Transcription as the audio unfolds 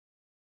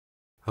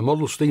a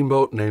model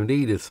steamboat named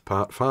Edith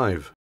Part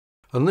 5,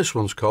 and this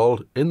one's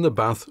called In the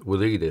Bath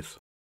with Edith.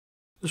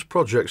 This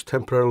project's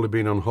temporarily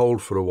been on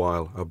hold for a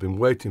while. I've been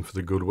waiting for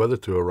the good weather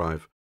to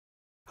arrive,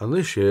 and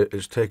this year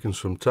it's taken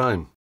some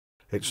time.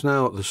 It's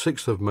now the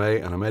 6th of May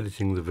and I'm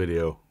editing the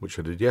video, which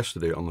I did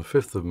yesterday on the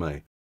 5th of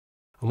May.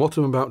 And what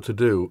I'm about to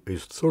do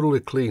is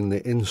thoroughly clean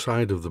the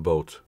inside of the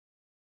boat.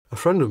 A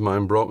friend of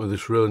mine brought me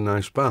this really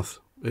nice bath.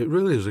 It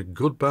really is a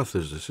good bath,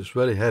 is this. It's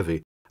very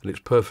heavy and it's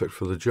perfect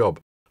for the job.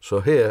 So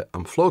here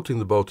I'm floating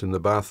the boat in the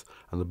bath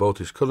and the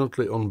boat is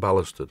currently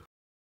unballasted.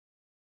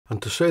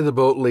 And to say the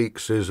boat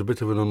leaks is a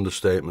bit of an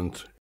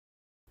understatement.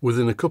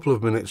 Within a couple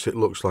of minutes it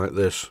looks like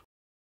this.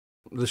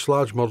 This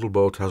large model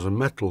boat has a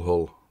metal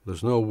hull.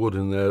 There's no wood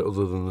in there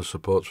other than the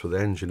supports for the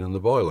engine and the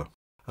boiler.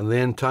 And the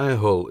entire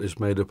hull is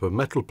made up of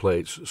metal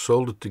plates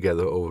soldered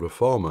together over a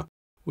former,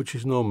 which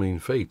is no mean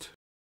feat.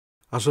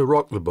 As I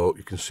rock the boat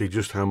you can see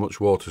just how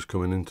much water's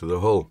coming into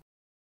the hull.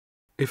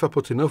 If I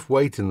put enough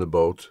weight in the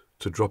boat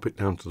to drop it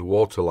down to the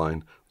water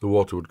line, the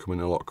water would come in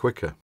a lot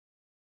quicker.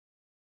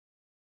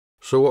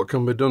 So what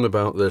can be done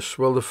about this?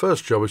 Well, the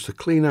first job is to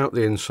clean out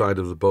the inside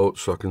of the boat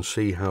so I can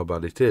see how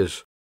bad it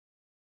is.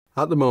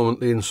 At the moment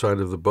the inside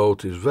of the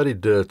boat is very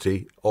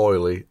dirty,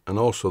 oily, and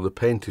also the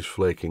paint is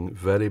flaking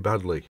very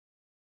badly.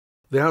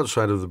 The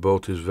outside of the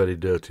boat is very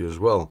dirty as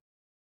well.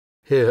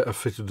 Here I've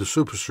fitted the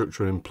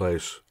superstructure in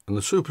place, and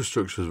the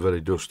superstructure is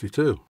very dusty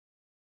too.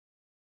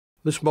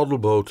 This model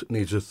boat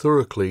needs a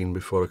thorough clean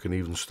before I can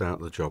even start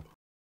the job.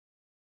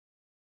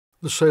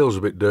 The sail's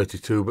a bit dirty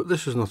too, but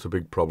this is not a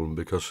big problem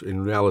because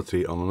in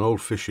reality on an old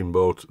fishing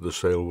boat the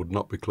sail would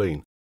not be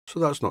clean, so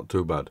that's not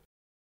too bad.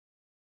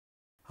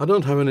 I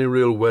don't have any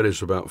real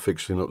worries about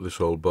fixing up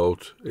this old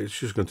boat. It's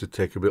just going to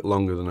take a bit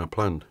longer than I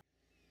planned.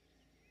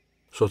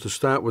 So to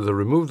start with, I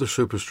removed the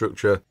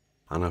superstructure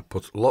and I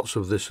put lots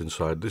of this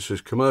inside. This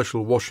is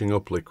commercial washing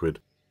up liquid.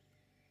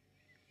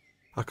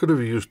 I could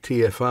have used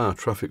TFR,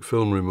 traffic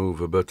film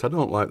remover, but I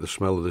don't like the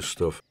smell of this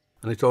stuff,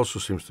 and it also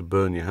seems to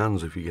burn your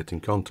hands if you get in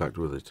contact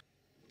with it.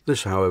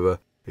 This, however,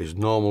 is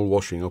normal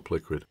washing up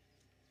liquid.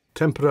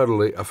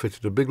 Temporarily, I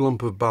fitted a big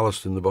lump of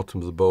ballast in the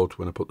bottom of the boat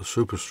when I put the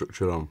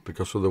superstructure on,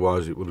 because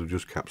otherwise it would have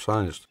just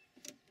capsized.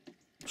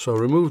 So I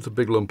removed the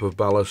big lump of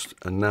ballast,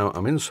 and now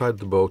I'm inside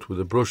the boat with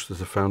a brush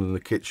that I found in the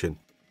kitchen.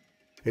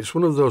 It's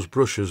one of those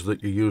brushes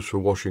that you use for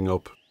washing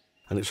up,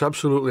 and it's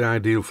absolutely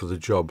ideal for the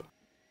job.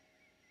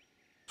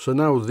 So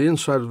now with the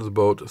inside of the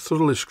boat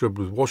thoroughly scrubbed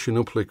with washing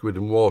up liquid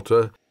and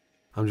water,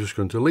 I'm just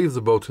going to leave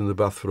the boat in the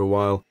bath for a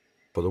while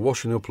for the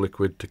washing up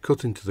liquid to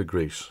cut into the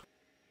grease.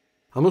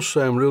 I must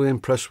say I'm really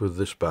impressed with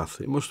this bath.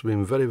 It must have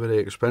been very, very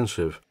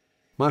expensive.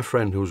 My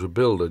friend, who was a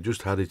builder,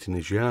 just had it in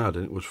his yard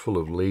and it was full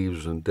of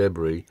leaves and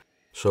debris.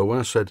 So when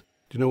I said,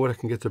 "Do you know where I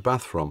can get a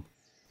bath from?"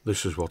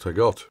 this is what I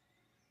got.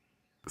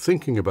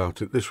 Thinking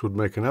about it, this would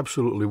make an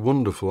absolutely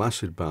wonderful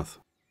acid bath.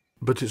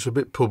 But it's a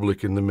bit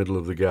public in the middle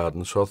of the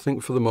garden, so I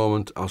think for the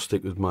moment I'll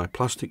stick with my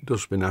plastic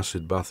dustbin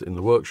acid bath in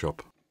the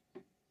workshop.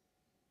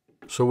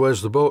 So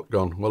where's the boat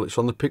gone? Well, it's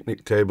on the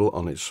picnic table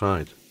on its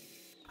side.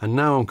 And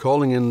now I'm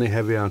calling in the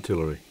heavy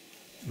artillery.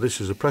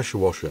 This is a pressure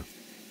washer,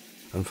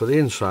 and for the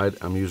inside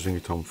I'm using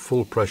it on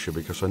full pressure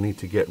because I need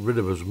to get rid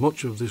of as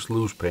much of this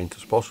loose paint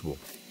as possible.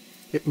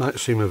 It might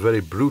seem a very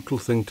brutal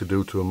thing to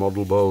do to a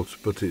model boat,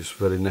 but it's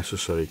very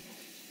necessary.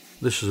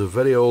 This is a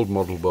very old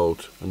model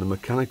boat and the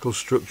mechanical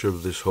structure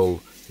of this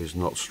hull is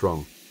not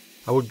strong.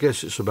 I would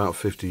guess it's about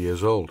 50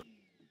 years old.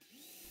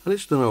 And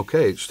it's done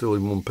okay, it's still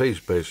in one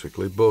piece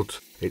basically, but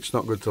it's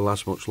not going to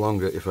last much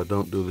longer if I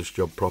don't do this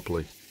job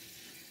properly.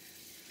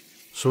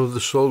 Some of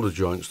the solder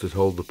joints that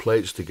hold the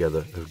plates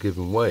together have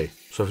given way,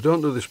 so if I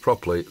don't do this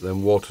properly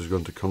then water is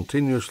going to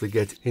continuously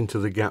get into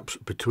the gaps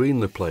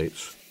between the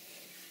plates.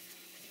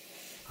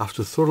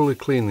 After thoroughly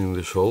cleaning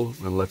this hull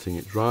and letting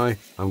it dry,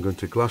 I'm going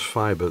to glass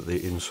fibre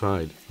the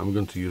inside. I'm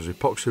going to use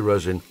epoxy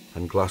resin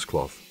and glass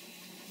cloth.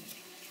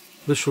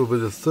 This will be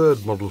the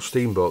third model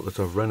steamboat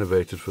that I've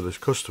renovated for this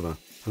customer,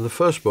 and the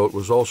first boat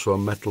was also a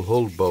metal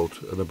hulled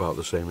boat and about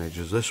the same age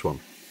as this one,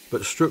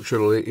 but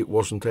structurally it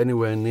wasn't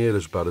anywhere near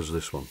as bad as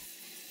this one.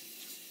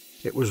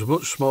 It was a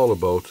much smaller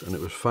boat and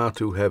it was far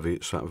too heavy.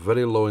 It sat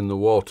very low in the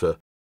water,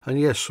 and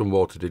yes, some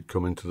water did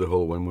come into the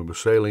hull when we were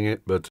sailing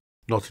it, but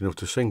not enough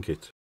to sink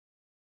it.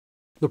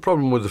 The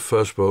problem with the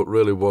first boat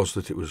really was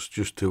that it was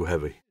just too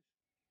heavy.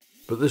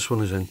 But this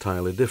one is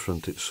entirely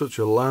different. It's such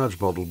a large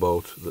model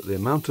boat that the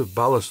amount of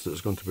ballast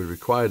that's going to be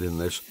required in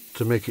this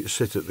to make it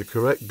sit at the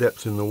correct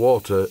depth in the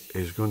water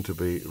is going to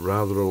be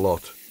rather a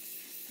lot.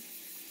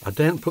 I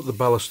daren't put the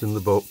ballast in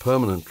the boat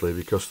permanently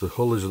because the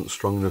hull isn't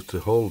strong enough to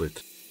hold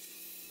it.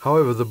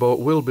 However, the boat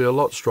will be a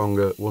lot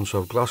stronger once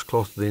I've glass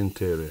clothed the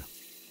interior.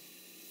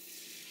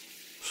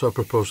 So I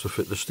propose to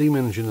fit the steam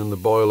engine and the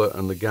boiler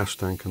and the gas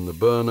tank and the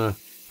burner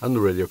and the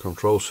radio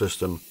control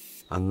system,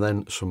 and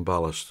then some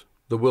ballast.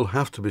 There will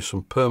have to be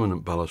some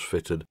permanent ballast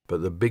fitted,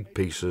 but the big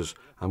pieces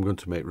I'm going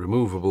to make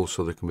removable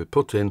so they can be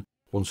put in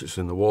once it's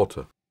in the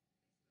water.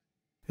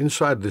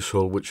 Inside this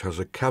hull, which has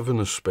a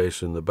cavernous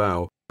space in the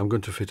bow, I'm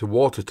going to fit a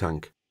water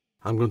tank.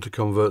 I'm going to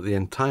convert the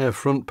entire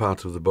front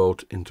part of the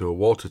boat into a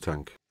water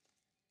tank.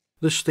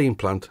 This steam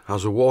plant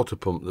has a water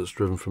pump that's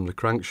driven from the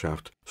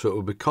crankshaft, so it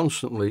will be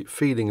constantly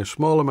feeding a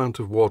small amount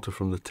of water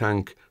from the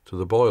tank to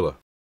the boiler.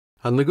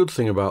 And the good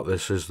thing about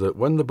this is that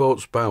when the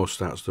boat's bow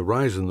starts to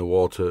rise in the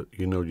water,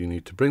 you know you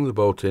need to bring the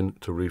boat in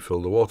to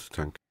refill the water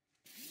tank.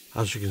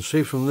 As you can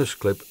see from this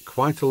clip,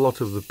 quite a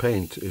lot of the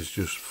paint is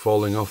just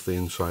falling off the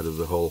inside of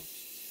the hull.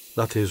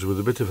 That is with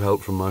a bit of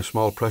help from my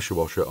small pressure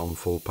washer on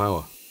full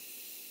power.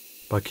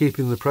 By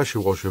keeping the pressure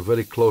washer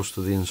very close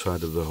to the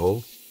inside of the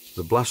hull,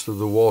 the blast of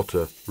the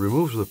water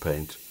removes the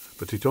paint,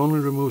 but it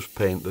only removes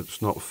paint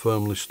that's not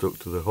firmly stuck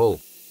to the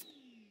hull.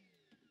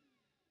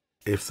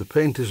 If the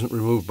paint isn't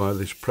removed by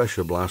this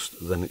pressure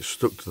blast, then it's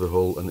stuck to the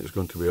hull and it's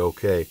going to be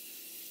okay.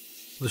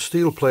 The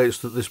steel plates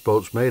that this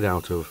boat's made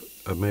out of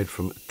are made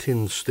from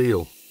tinned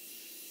steel,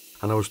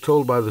 and I was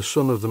told by the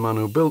son of the man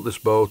who built this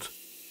boat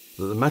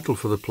that the metal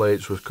for the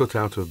plates was cut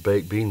out of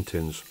baked bean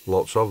tins,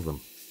 lots of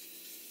them.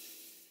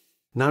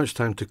 Now it's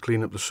time to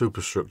clean up the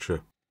superstructure,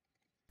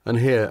 and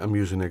here I'm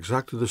using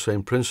exactly the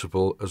same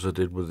principle as I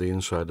did with the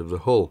inside of the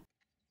hull,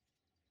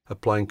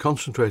 applying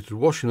concentrated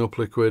washing up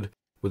liquid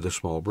with a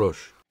small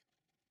brush.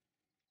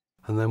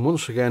 And then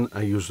once again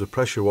I use the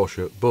pressure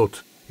washer,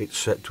 but it's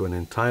set to an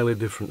entirely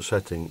different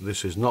setting.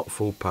 This is not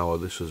full power,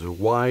 this is a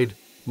wide,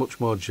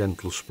 much more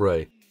gentle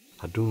spray.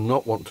 I do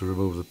not want to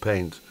remove the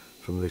paint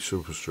from this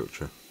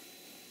superstructure.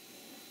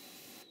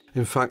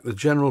 In fact, the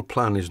general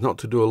plan is not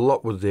to do a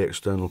lot with the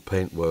external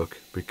paintwork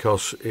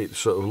because it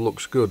sort of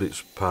looks good,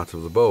 it's part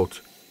of the boat.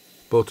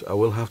 But I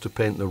will have to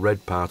paint the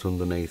red part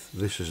underneath.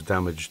 This is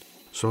damaged.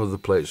 Some of the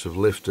plates have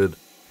lifted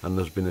and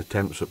there's been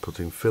attempts at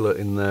putting filler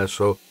in there,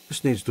 so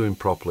this needs doing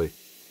properly.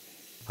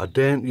 I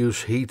daren't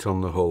use heat on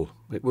the hull.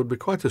 It would be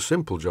quite a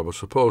simple job, I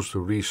suppose, to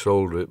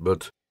resolder it,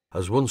 but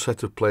as one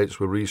set of plates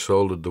were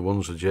resoldered, the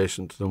ones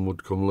adjacent to them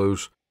would come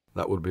loose.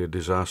 That would be a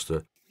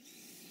disaster.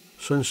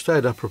 So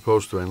instead I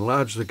propose to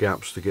enlarge the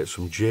gaps to get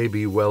some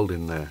JB Weld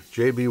in there.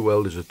 JB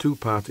Weld is a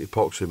two-part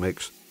epoxy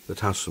mix that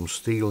has some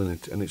steel in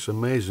it, and it's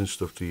amazing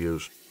stuff to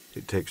use.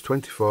 It takes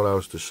 24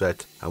 hours to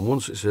set, and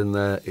once it's in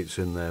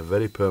there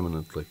very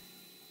permanently.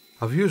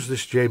 I've used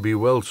this JB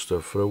Weld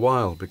stuff for a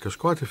while because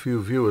quite a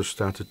few viewers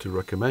started to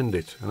recommend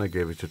it, and I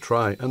gave it a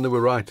try, and they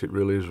were right, it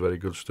really is very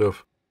good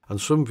stuff.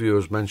 And some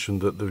viewers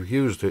mentioned that they've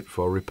used it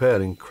for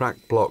repairing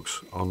cracked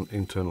blocks on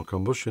internal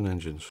combustion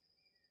engines.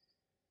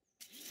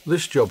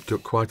 This job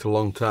took quite a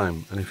long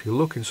time, and if you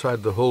look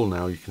inside the hull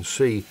now you can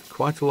see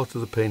quite a lot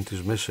of the paint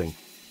is missing,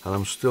 and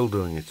I'm still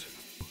doing it.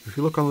 If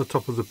you look on the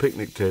top of the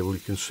picnic table you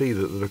can see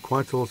that there are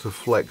quite a lot of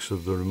flecks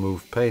of the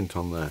removed paint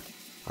on there.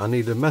 I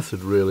need a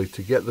method really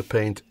to get the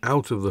paint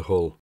out of the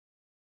hull.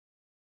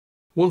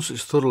 Once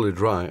it's thoroughly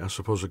dry, I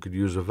suppose I could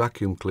use a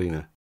vacuum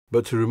cleaner,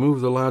 but to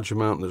remove the large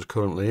amount that's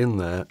currently in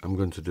there I'm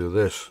going to do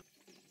this.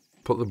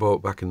 Put the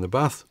boat back in the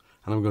bath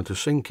and I'm going to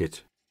sink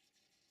it.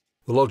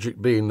 The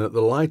logic being that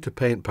the lighter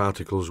paint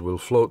particles will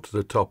float to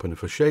the top, and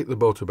if I shake the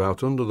boat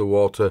about under the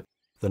water,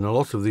 then a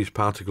lot of these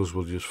particles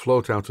will just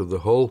float out of the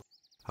hull,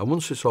 and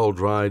once it's all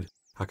dried,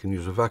 I can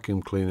use a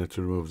vacuum cleaner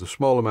to remove the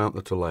small amount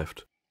that are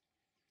left.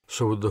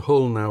 So with the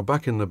hull now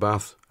back in the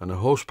bath and a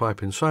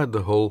hosepipe inside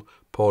the hull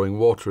pouring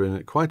water in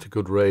at quite a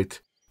good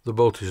rate, the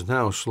boat is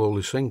now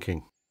slowly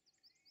sinking.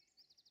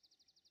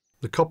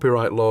 The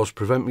copyright laws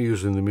prevent me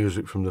using the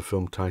music from the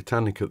film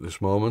Titanic at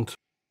this moment,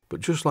 but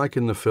just like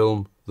in the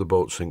film, the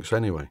boat sinks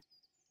anyway.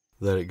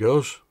 There it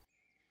goes.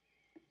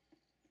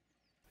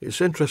 It's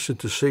interesting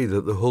to see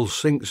that the hull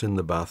sinks in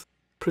the bath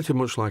pretty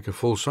much like a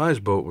full-size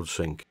boat would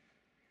sink,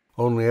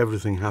 only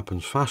everything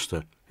happens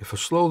faster. If I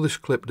slow this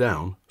clip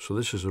down, so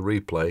this is a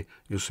replay,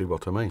 you'll see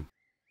what I mean.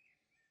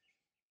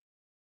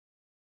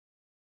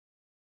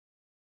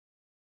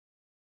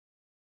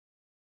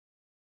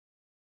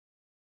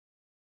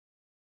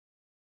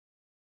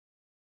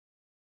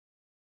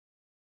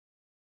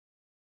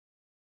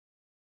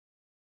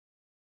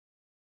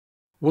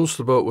 Once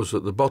the boat was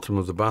at the bottom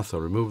of the bath, I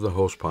removed the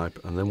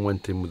hosepipe and then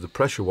went in with the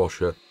pressure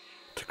washer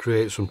to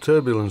create some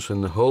turbulence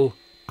in the hull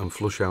and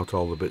flush out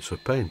all the bits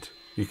of paint.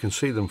 You can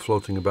see them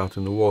floating about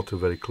in the water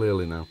very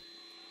clearly now.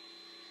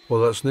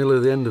 Well, that's nearly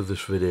the end of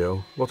this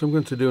video. What I'm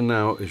going to do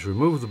now is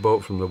remove the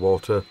boat from the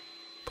water,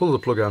 pull the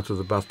plug out of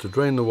the bath to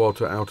drain the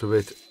water out of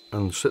it,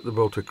 and sit the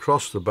boat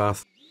across the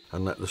bath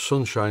and let the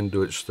sunshine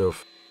do its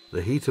stuff.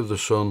 The heat of the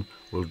sun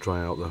will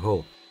dry out the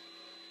hull.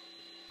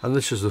 And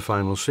this is the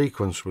final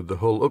sequence with the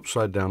hull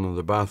upside down in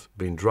the bath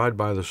being dried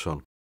by the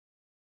sun.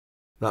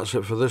 That's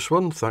it for this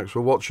one. Thanks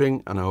for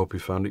watching, and I hope you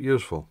found it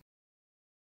useful.